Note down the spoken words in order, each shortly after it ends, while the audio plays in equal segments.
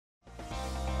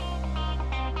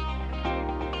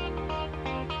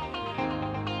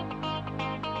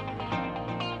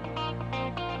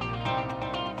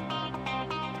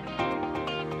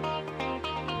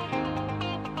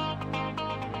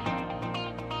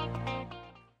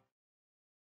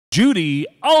Judy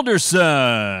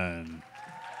Alderson.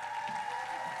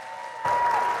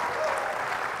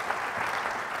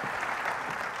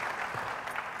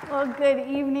 Well, good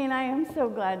evening. I am so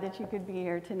glad that you could be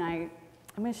here tonight.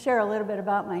 I'm going to share a little bit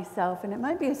about myself, and it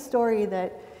might be a story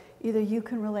that either you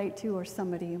can relate to or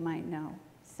somebody you might know.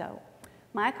 So,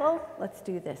 Michael, let's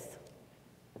do this.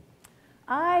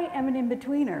 I am an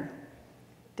in-betweener,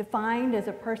 defined as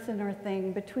a person or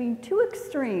thing between two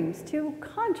extremes, two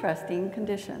contrasting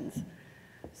conditions.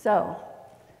 So,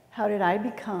 how did I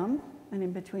become an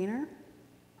in-betweener?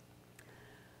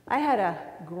 I had a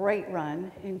great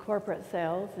run in corporate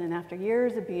sales, and after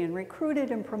years of being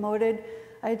recruited and promoted,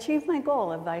 I achieved my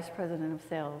goal of Vice President of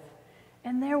Sales.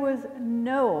 And there was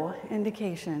no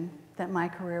indication that my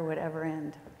career would ever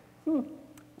end.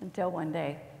 Until one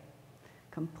day,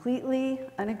 completely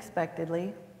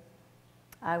unexpectedly,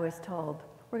 I was told,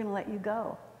 we're going to let you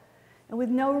go. And with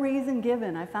no reason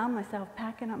given, I found myself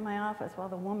packing up my office while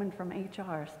the woman from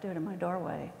HR stood in my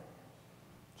doorway.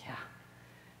 Yeah.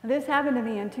 This happened to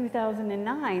me in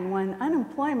 2009 when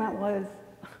unemployment was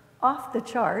off the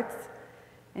charts,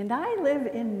 and I live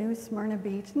in New Smyrna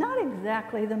Beach, not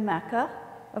exactly the mecca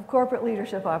of corporate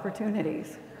leadership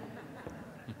opportunities.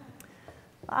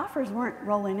 The offers weren't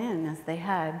rolling in as they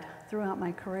had throughout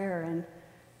my career, and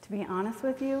to be honest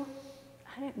with you,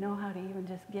 I didn't know how to even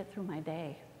just get through my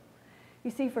day.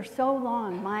 You see, for so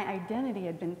long, my identity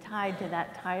had been tied to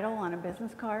that title on a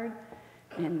business card,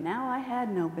 and now I had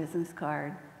no business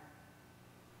card.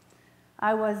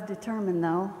 I was determined,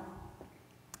 though,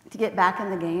 to get back in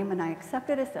the game, and I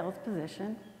accepted a sales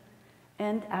position.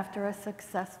 And after a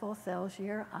successful sales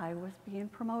year, I was being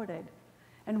promoted.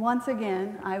 And once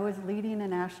again, I was leading a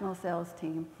national sales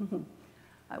team.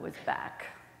 I was back.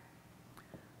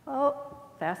 Oh,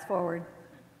 fast forward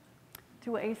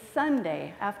to a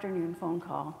Sunday afternoon phone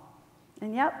call.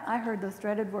 And yep, I heard those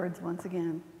dreaded words once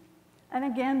again. And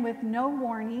again, with no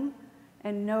warning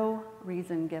and no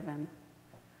reason given.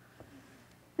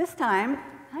 This time,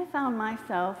 I found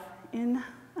myself in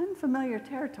unfamiliar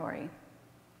territory.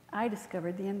 I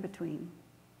discovered the in-between.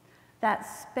 That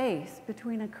space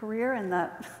between a career and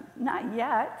the not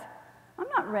yet. I'm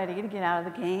not ready to get out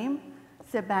of the game,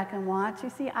 sit back and watch. You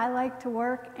see, I like to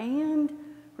work, and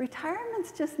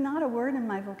retirement's just not a word in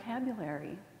my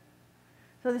vocabulary.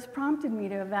 So this prompted me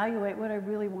to evaluate what I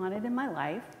really wanted in my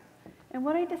life, and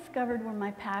what I discovered were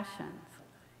my passions.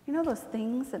 You know those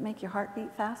things that make your heart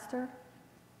beat faster?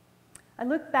 I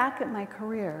looked back at my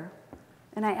career,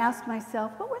 and I asked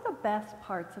myself, what were the best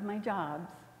parts of my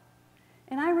jobs?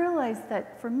 And I realized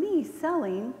that for me,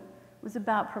 selling was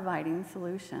about providing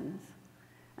solutions,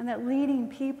 and that leading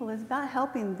people is about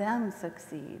helping them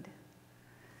succeed.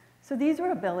 So these were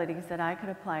abilities that I could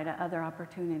apply to other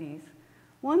opportunities,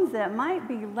 ones that might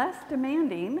be less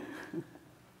demanding,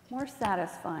 more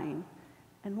satisfying,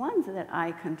 and ones that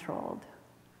I controlled,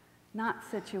 not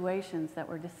situations that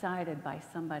were decided by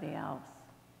somebody else.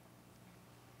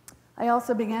 I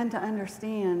also began to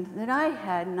understand that I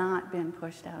had not been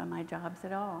pushed out of my jobs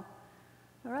at all.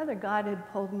 Or rather, God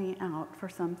had pulled me out for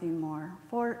something more,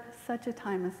 for such a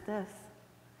time as this.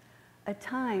 A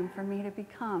time for me to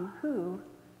become who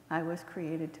I was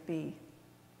created to be.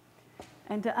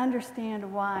 And to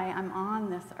understand why I'm on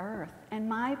this earth. And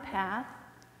my path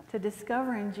to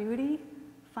discovering Judy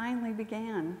finally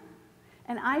began.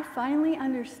 And I finally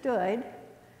understood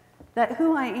that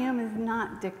who I am is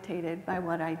not dictated by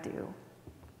what I do.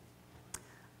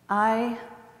 I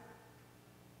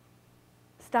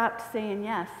stopped saying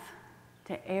yes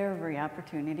to every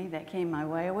opportunity that came my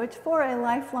way, which for a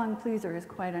lifelong pleaser is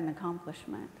quite an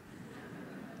accomplishment.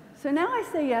 So now I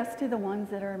say yes to the ones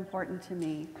that are important to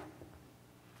me.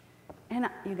 And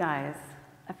you guys,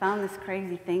 I found this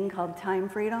crazy thing called time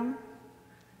freedom.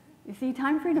 You see,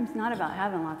 time freedom's not about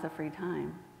having lots of free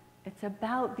time. It's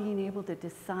about being able to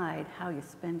decide how you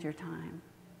spend your time.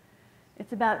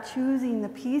 It's about choosing the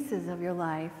pieces of your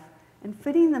life and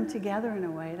fitting them together in a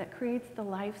way that creates the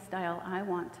lifestyle I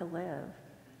want to live.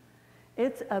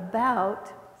 It's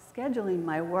about scheduling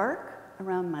my work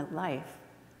around my life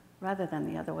rather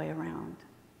than the other way around.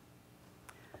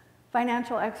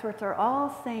 Financial experts are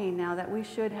all saying now that we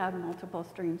should have multiple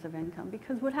streams of income,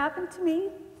 because what happened to me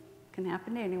can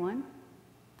happen to anyone.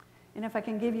 And if I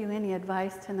can give you any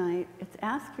advice tonight, it's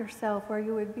ask yourself where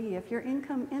you would be if your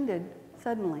income ended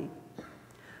suddenly.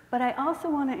 But I also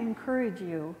want to encourage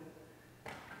you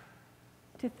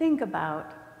to think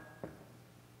about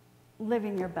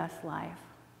living your best life.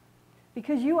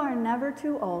 Because you are never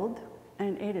too old,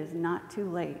 and it is not too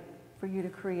late for you to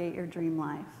create your dream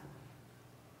life.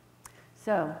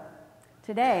 So,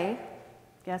 today,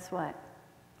 guess what?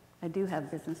 I do have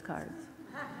business cards.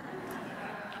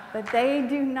 but they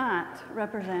do not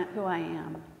represent who I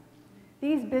am.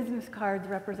 These business cards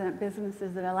represent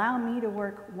businesses that allow me to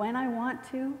work when I want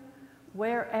to,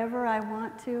 wherever I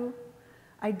want to.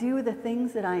 I do the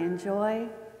things that I enjoy,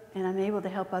 and I'm able to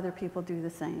help other people do the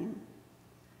same.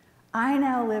 I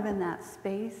now live in that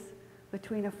space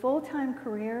between a full-time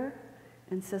career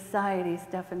and society's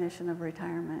definition of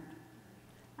retirement.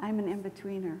 I'm an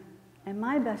in-betweener, and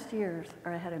my best years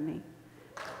are ahead of me.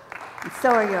 And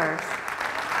so are yours.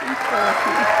 Thanks for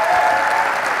listening.